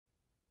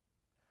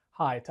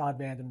Hi, Todd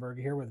VanDenburg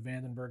here with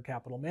VanDenburg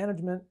Capital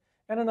Management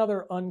and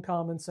another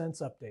Uncommon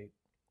Sense update.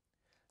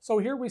 So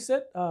here we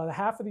sit,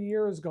 half of the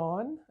year is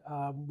gone.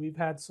 We've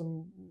had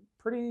some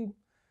pretty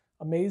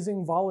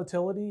amazing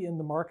volatility in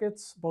the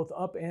markets, both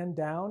up and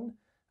down.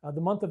 The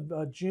month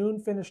of June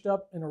finished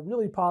up in a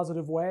really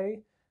positive way.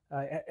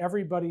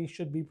 Everybody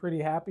should be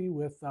pretty happy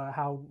with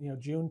how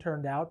June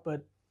turned out,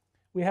 but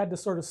we had to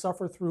sort of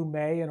suffer through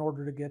May in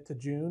order to get to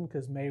June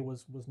because May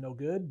was no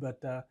good.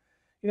 But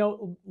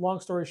long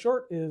story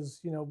short is,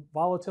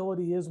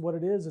 volatility is what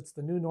it is. It's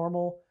the new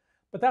normal.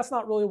 But that's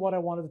not really what I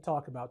wanted to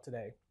talk about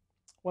today.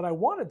 What I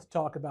wanted to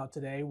talk about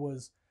today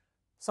was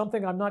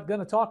something I'm not going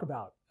to talk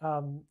about.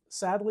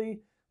 Sadly,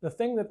 the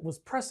thing that was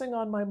pressing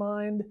on my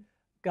mind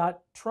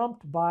got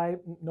trumped by,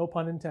 no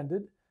pun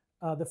intended,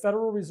 the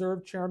Federal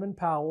Reserve Chairman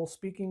Powell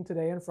speaking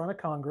today in front of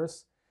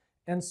Congress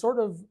and sort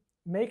of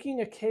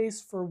making a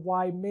case for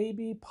why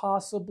maybe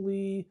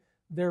possibly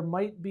there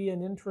might be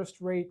an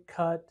interest rate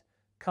cut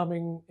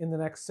coming in the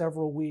next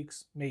several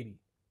weeks, maybe.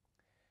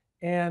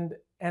 And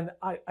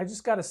I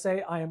just got to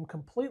say, I am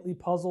completely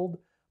puzzled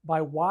by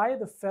why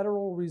the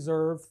Federal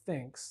Reserve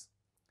thinks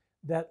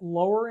that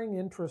lowering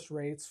interest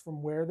rates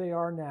from where they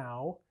are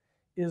now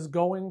is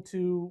going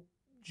to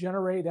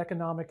generate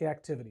economic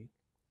activity.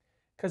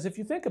 Because if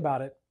you think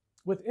about it,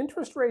 with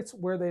interest rates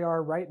where they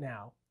are right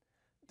now,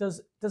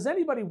 does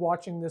anybody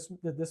watching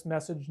this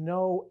message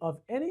know of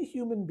any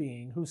human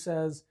being who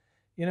says,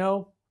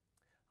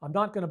 I'm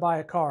not going to buy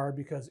a car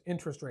because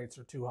interest rates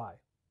are too high?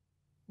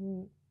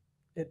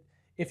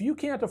 If you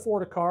can't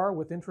afford a car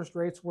with interest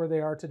rates where they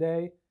are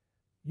today,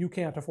 you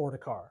can't afford a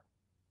car.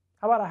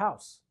 How about a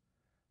house?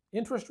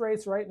 Interest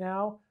rates right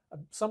now,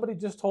 somebody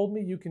just told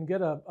me you can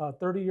get a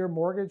 30-year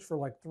mortgage for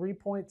like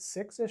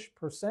 3.6-ish%,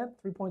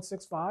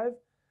 3.65. I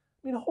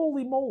mean,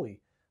 holy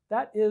moly.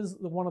 That is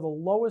one of the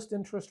lowest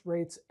interest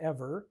rates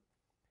ever.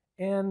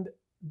 And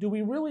do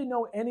we really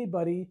know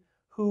anybody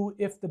who,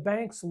 if the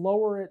banks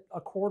lower it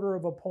 1/4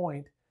 of a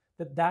point,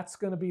 that's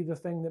going to be the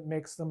thing that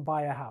makes them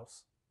buy a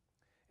house?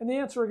 And the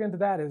answer again to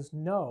that is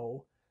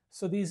no.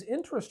 So these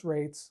interest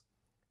rates,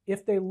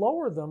 if they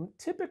lower them,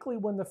 typically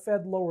when the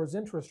Fed lowers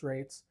interest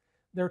rates,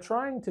 they're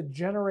trying to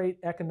generate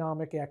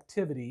economic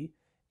activity.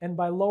 And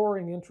by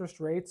lowering interest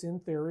rates, in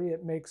theory,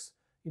 it makes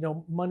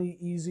money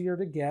easier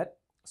to get.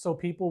 So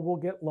people will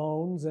get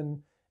loans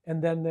and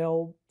then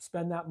they'll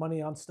spend that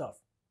money on stuff.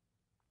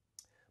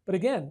 But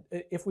again,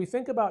 if we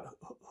think about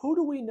who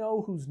do we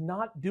know who's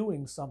not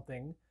doing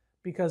something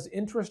because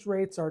interest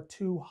rates are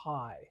too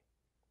high?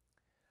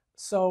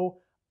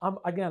 So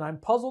I'm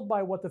puzzled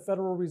by what the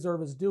Federal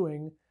Reserve is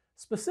doing,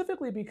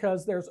 specifically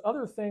because there's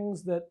other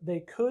things that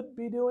they could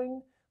be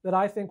doing that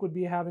I think would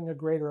be having a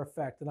greater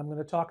effect. And I'm going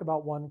to talk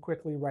about one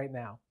quickly right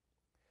now.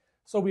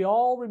 So we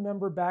all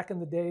remember back in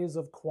the days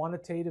of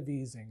quantitative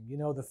easing.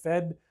 The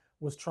Fed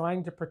was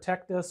trying to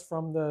protect us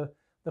from the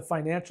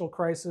financial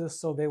crisis,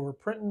 so they were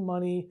printing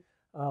money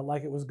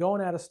like it was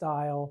going out of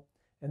style,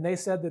 and they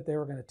said that they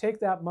were going to take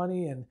that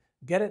money and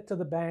get it to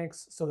the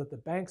banks so that the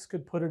banks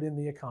could put it in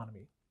the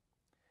economy.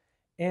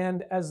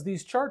 And as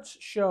these charts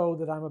show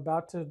that I'm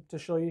about to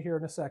show you here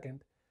in a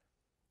second,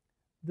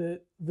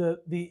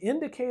 the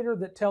indicator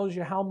that tells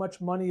you how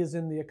much money is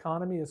in the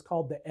economy is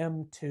called the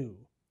M2.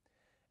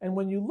 And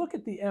when you look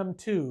at the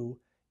M2,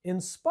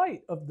 in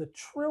spite of the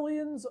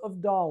trillions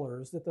of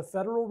dollars that the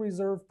Federal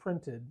Reserve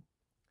printed,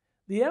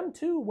 the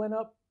M2 went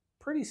up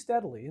pretty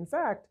steadily. In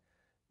fact,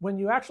 when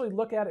you actually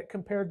look at it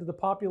compared to the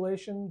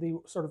population,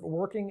 the sort of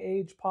working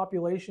age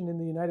population in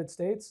the United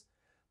States,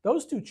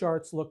 those two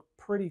charts look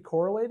pretty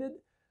correlated.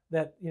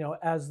 That,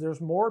 as there's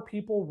more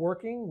people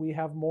working, we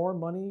have more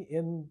money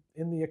in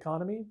the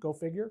economy, go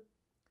figure.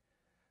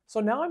 So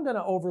now I'm going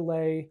to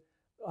overlay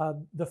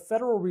the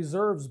Federal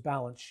Reserve's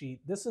balance sheet.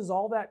 This is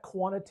all that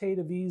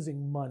quantitative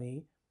easing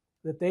money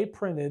that they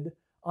printed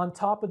on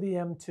top of the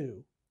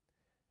M2.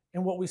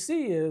 And what we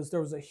see is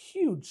there was a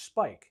huge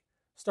spike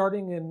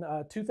starting in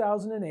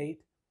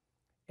 2008,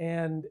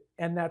 and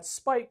that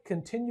spike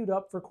continued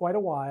up for quite a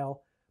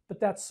while,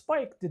 but that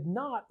spike did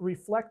not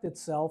reflect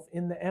itself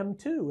in the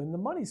M2, in the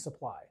money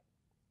supply.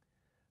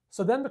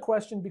 So then the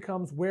question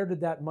becomes, where did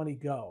that money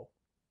go?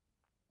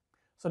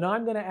 So now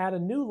I'm going to add a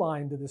new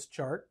line to this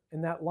chart,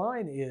 and that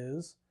line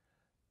is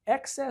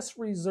excess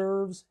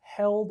reserves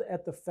held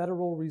at the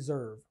Federal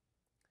Reserve.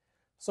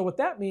 So what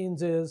that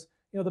means is,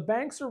 the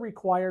banks are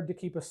required to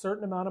keep a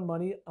certain amount of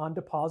money on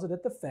deposit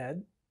at the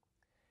Fed,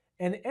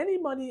 and any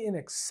money in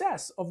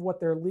excess of what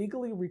they're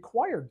legally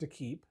required to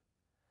keep,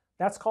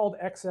 that's called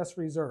excess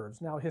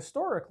reserves. Now,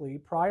 historically,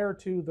 prior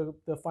to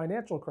the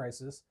financial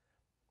crisis,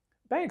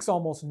 banks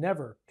almost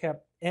never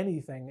kept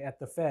anything at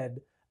the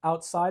Fed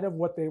outside of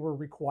what they were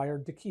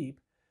required to keep,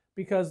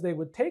 because they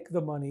would take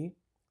the money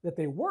that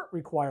they weren't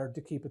required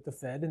to keep at the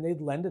Fed and they'd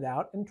lend it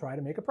out and try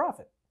to make a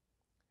profit.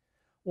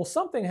 Well,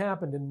 something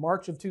happened in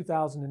March of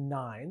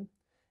 2009,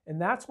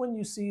 and that's when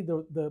you see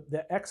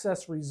the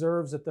excess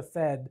reserves at the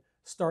Fed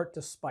start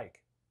to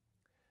spike.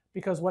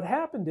 Because what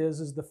happened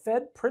is the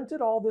Fed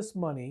printed all this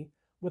money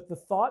with the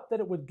thought that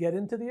it would get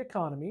into the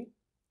economy,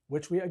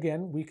 which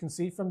we can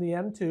see from the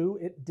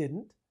M2, it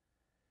didn't.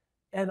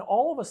 And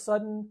all of a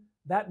sudden,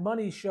 that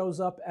money shows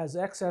up as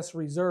excess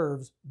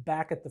reserves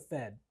back at the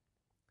Fed.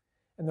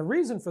 And the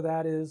reason for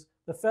that is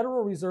the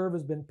Federal Reserve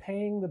has been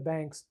paying the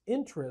banks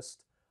interest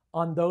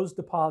on those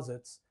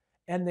deposits,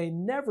 and they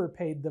never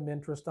paid them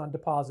interest on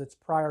deposits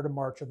prior to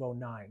March of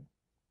 2009.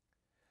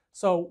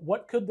 So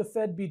what could the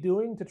Fed be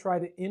doing to try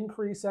to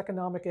increase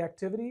economic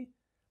activity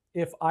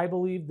if I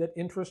believe that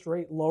interest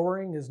rate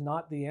lowering is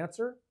not the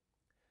answer?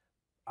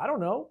 I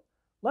don't know.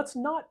 Let's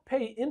not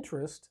pay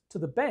interest to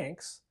the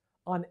banks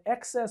on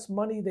excess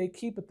money they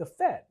keep at the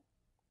Fed.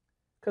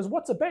 Because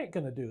what's a bank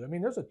going to do? I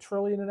mean, there's $1.5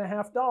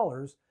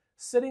 trillion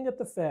sitting at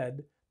the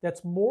Fed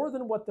that's more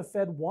than what the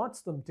Fed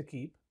wants them to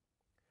keep.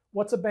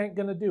 What's a bank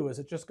going to do? Is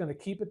it just going to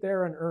keep it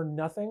there and earn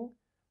nothing?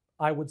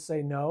 I would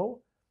say no.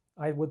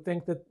 I would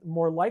think that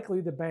more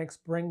likely the banks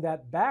bring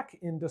that back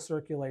into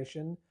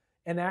circulation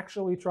and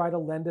actually try to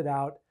lend it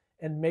out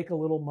and make a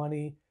little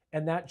money,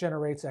 and that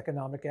generates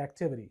economic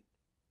activity.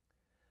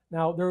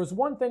 Now, there was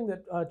one thing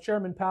that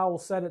Chairman Powell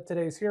said at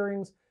today's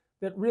hearings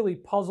that really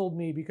puzzled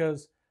me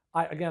because,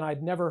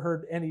 I'd never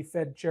heard any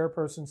Fed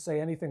chairperson say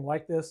anything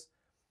like this.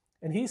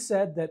 And he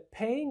said that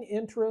paying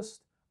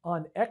interest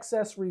on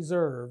excess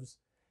reserves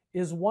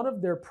is one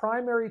of their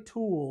primary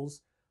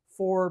tools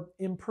for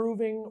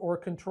improving or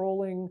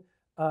controlling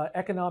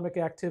economic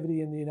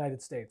activity in the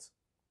United States.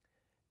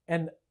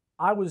 And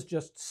I was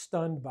just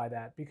stunned by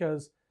that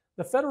because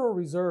the Federal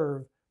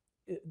Reserve,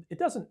 it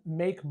doesn't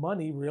make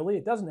money really.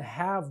 It doesn't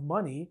have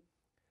money.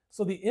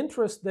 So the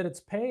interest that it's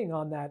paying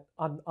on that,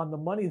 on the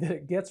money that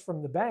it gets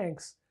from the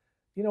banks,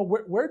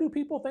 where do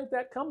people think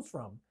that comes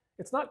from?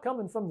 It's not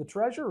coming from the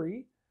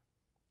Treasury.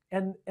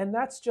 And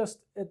that's just,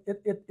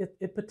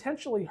 it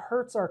potentially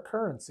hurts our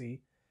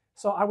currency.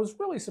 So I was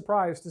really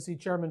surprised to see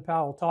Chairman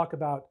Powell talk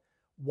about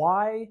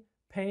why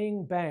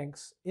paying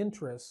banks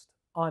interest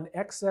on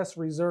excess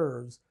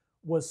reserves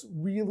was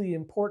really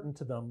important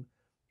to them,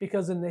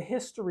 because in the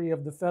history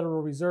of the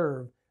Federal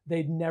Reserve,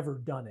 they'd never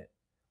done it.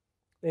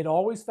 They'd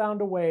always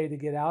found a way to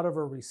get out of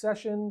a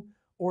recession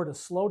or to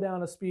slow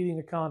down a speeding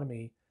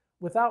economy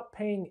without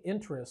paying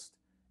interest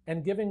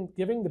and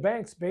giving the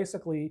banks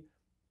basically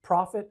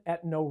profit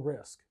at no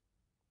risk.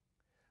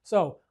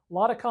 So a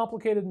lot of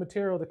complicated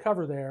material to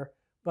cover there,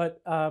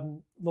 but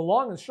the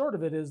long and short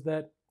of it is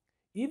that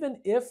even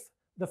if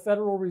the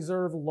Federal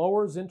Reserve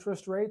lowers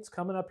interest rates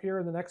coming up here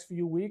in the next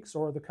few weeks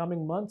or the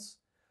coming months,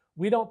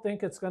 we don't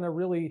think it's going to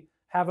really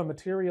have a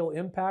material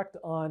impact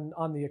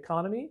on the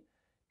economy.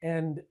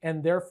 And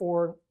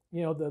therefore,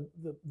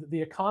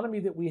 the economy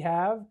that we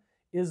have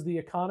is the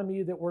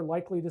economy that we're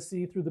likely to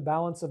see through the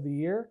balance of the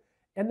year.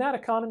 And that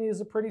economy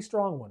is a pretty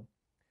strong one.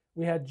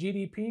 We had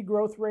GDP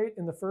growth rate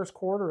in the first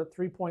quarter at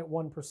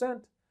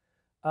 3.1%.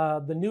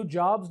 The new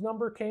jobs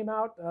number came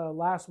out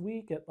last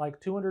week at like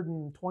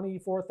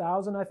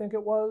 224,000, I think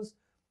it was.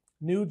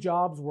 New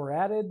jobs were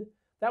added.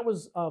 That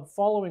was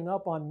following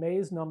up on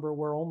May's number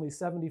where only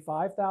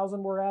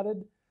 75,000 were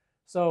added.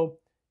 So,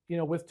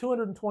 with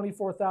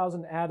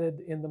 224,000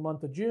 added in the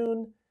month of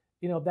June,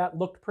 that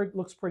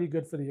looks pretty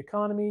good for the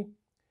economy.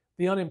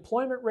 The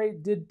unemployment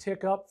rate did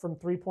tick up from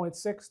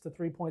 3.6 to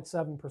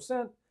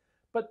 3.7%,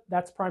 but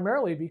that's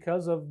primarily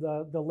because of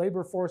the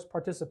labor force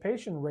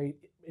participation rate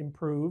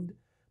improved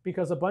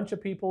because a bunch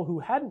of people who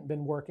hadn't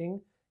been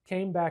working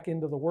came back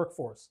into the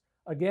workforce.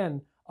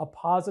 Again, a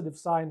positive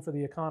sign for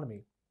the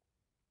economy.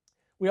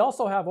 We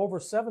also have over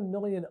 7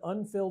 million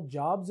unfilled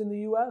jobs in the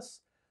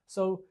US.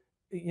 So,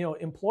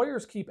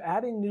 employers keep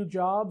adding new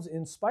jobs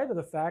in spite of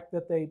the fact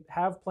that they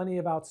have plenty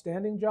of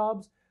outstanding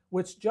jobs,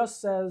 which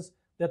just says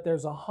that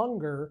there's a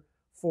hunger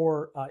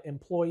for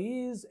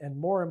employees, and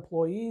more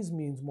employees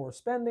means more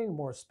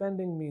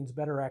spending means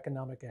better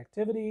economic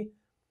activity.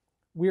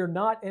 We're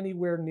not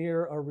anywhere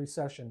near a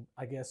recession,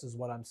 I guess is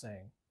what I'm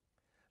saying.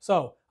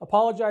 So,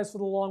 apologize for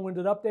the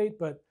long-winded update,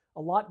 but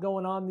a lot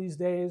going on these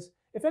days.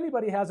 If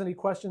anybody has any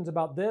questions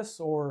about this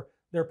or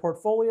their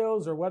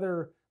portfolios or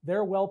whether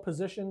they're well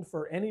positioned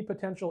for any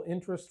potential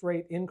interest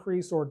rate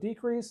increase or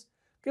decrease,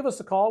 give us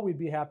a call. We'd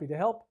be happy to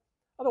help.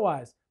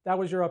 Otherwise, that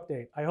was your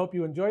update. I hope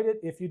you enjoyed it.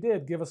 If you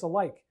did, give us a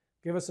like,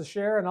 give us a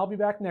share, and I'll be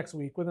back next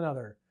week with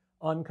another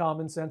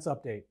Uncommon Sense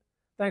update.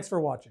 Thanks for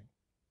watching.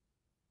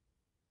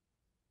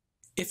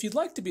 If you'd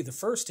like to be the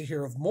first to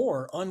hear of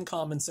more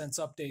Uncommon Sense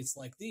updates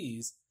like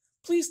these,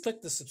 please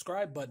click the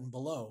subscribe button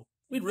below.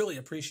 We'd really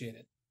appreciate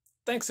it.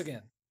 Thanks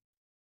again.